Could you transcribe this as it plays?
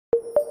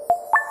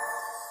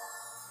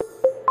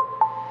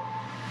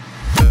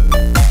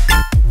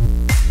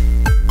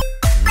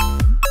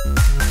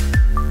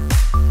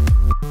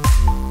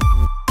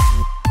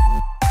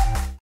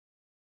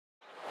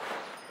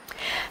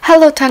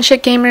Hello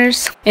Township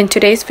gamers! In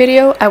today's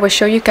video, I will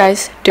show you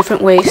guys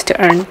different ways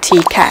to earn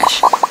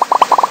T-Cash.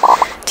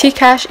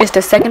 T-Cash is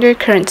the secondary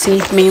currency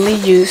mainly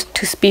used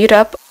to speed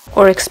up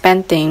or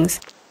expand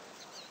things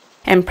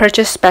and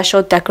purchase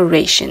special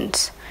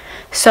decorations.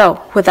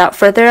 So, without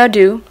further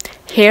ado,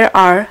 here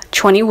are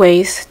 20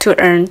 ways to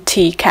earn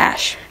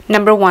T-Cash.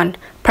 Number 1.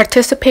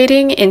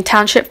 Participating in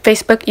Township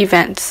Facebook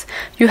events.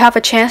 You have a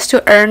chance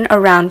to earn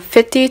around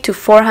 50 to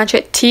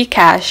 400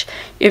 T-Cash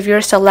if you're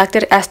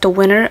selected as the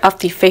winner of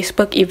the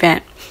Facebook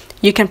event.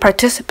 You can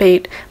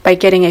participate by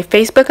getting a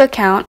Facebook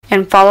account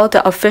and follow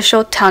the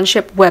official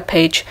Township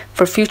webpage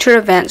for future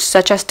events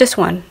such as this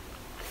one.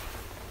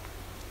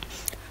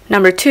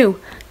 Number 2.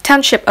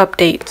 Township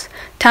updates.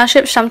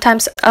 Townships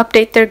sometimes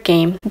update their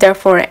game,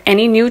 therefore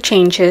any new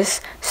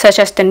changes, such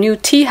as the new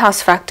tea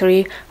house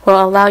factory,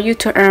 will allow you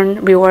to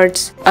earn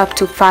rewards up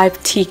to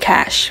 5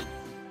 T-Cash.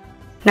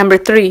 Number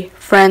 3.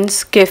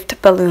 Friends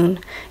Gift Balloon.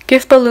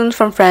 Gift balloons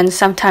from friends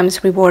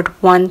sometimes reward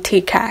 1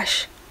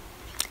 T-Cash.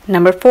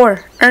 Number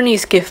 4.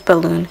 Ernie's Gift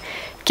Balloon.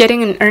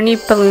 Getting an Ernie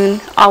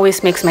balloon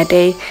always makes my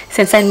day,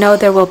 since I know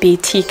there will be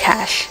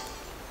T-Cash.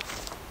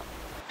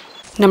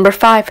 Number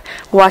 5.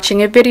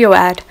 Watching a video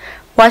ad.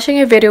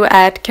 Watching a video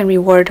ad can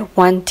reward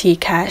 1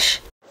 T-Cash.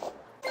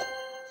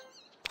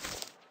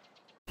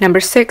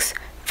 Number 6.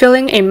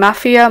 Filling a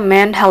Mafia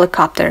Man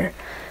helicopter.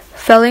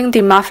 Filling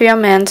the Mafia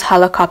Man's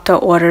helicopter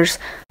orders,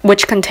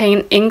 which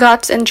contain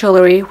ingots and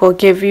jewelry, will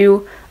give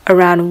you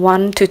around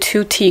 1 to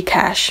 2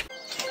 T-Cash.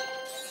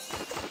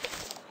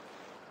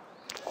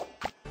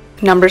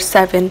 Number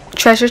 7.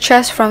 Treasure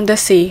chest from the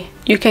sea.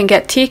 You can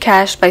get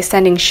T-Cash by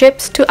sending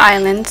ships to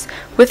islands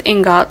with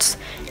ingots,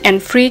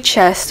 and free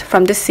chests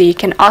from the sea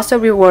can also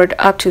reward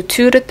up to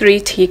 2 to 3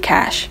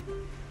 T-Cash.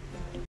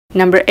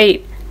 Number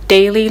 8.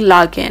 Daily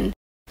login.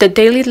 The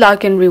daily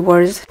login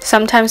rewards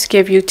sometimes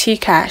give you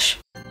T-Cash.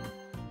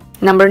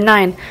 Number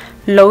 9.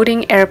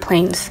 Loading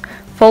airplanes.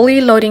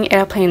 Fully loading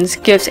airplanes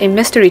gives a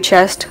mystery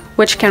chest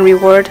which can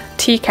reward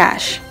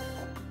T-Cash.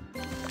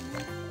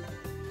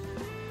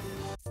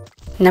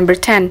 Number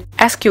 10.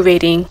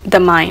 Excavating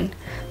the mine.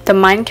 The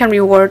mine can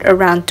reward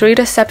around 3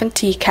 to 7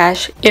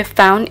 T-Cash if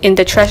found in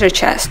the treasure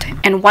chest,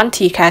 and 1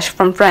 T-Cash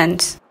from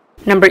friends.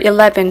 Number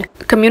 11.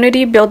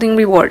 Community building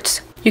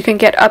rewards. You can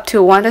get up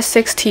to 1 to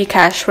 6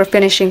 T-Cash for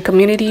finishing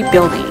community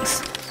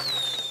buildings.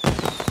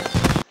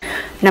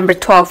 Number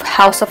 12.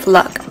 House of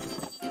Luck.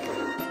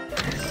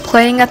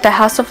 Playing at the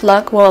House of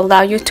Luck will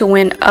allow you to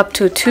win up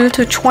to 2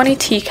 to 20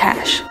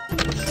 T-Cash.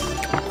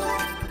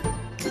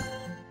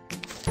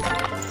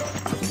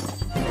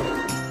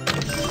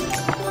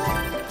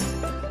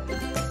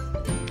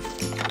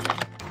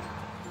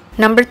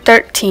 Number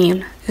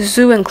 13.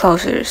 Zoo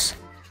enclosures.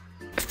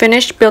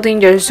 Finish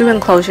building your zoo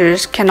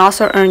enclosures can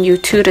also earn you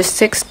 2 to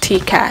 6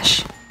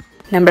 T-Cash.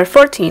 Number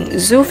 14.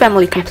 Zoo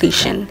family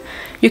completion.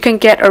 You can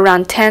get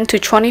around 10 to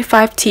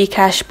 25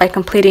 T-Cash by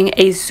completing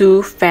a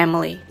zoo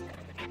family.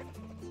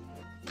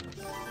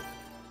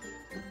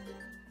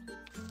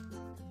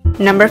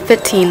 Number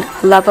 15.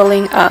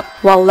 Leveling up.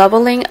 While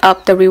leveling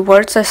up, the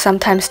rewards are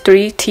sometimes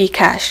 3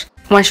 T-Cash.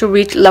 Once you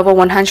reach level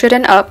 100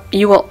 and up,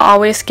 you will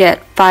always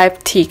get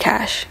 5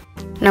 T-Cash.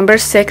 Number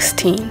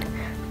 16.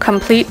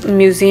 Complete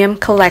museum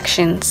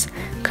collections.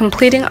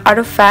 Completing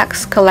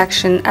artifacts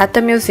collection at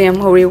the museum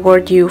will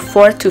reward you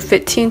 4 to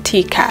 15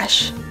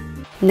 T-Cash.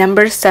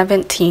 Number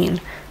 17.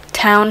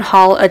 Town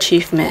Hall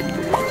achievement.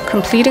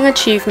 Completing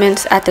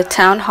achievements at the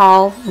Town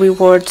Hall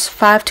rewards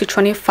 5 to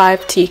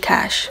 25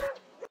 T-Cash.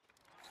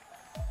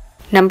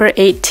 Number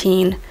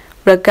 18.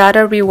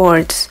 Regatta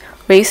rewards.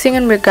 Racing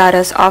and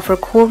regattas offer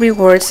cool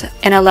rewards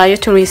and allow you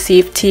to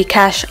receive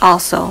T-Cash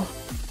also.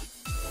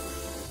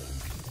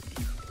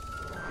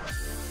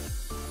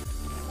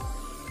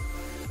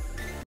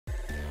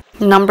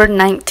 Number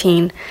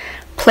 19.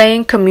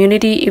 Playing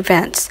community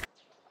events.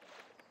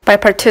 By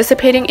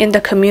participating in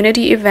the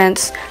community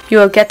events, you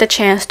will get the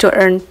chance to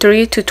earn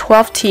 3 to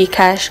 12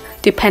 T-Cash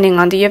depending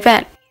on the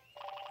event.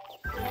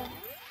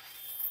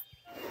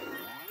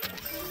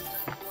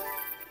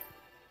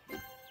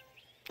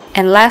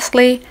 And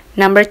lastly,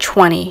 number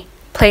 20.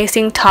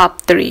 Placing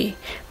top 3.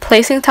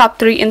 Placing top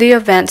 3 in the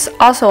events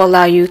also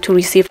allow you to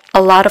receive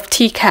a lot of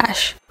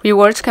T-Cash.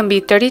 Rewards can be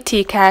 30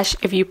 T-Cash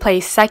if you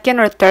place 2nd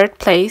or 3rd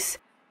place,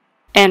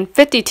 and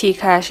 50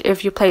 T-Cash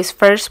if you place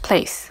 1st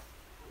place.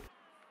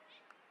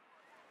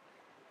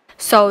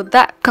 So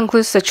that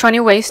concludes the 20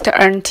 ways to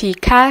earn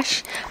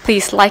T-Cash.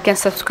 Please like and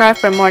subscribe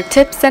for more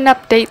tips and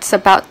updates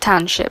about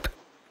Township.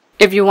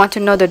 If you want to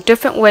know the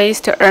different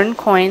ways to earn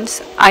coins,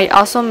 I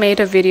also made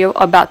a video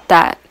about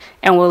that,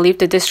 and will leave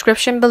the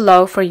description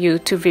below for you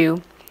to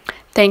view.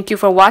 Thank you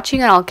for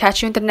watching, and I'll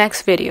catch you in the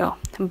next video.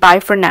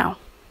 Bye for now.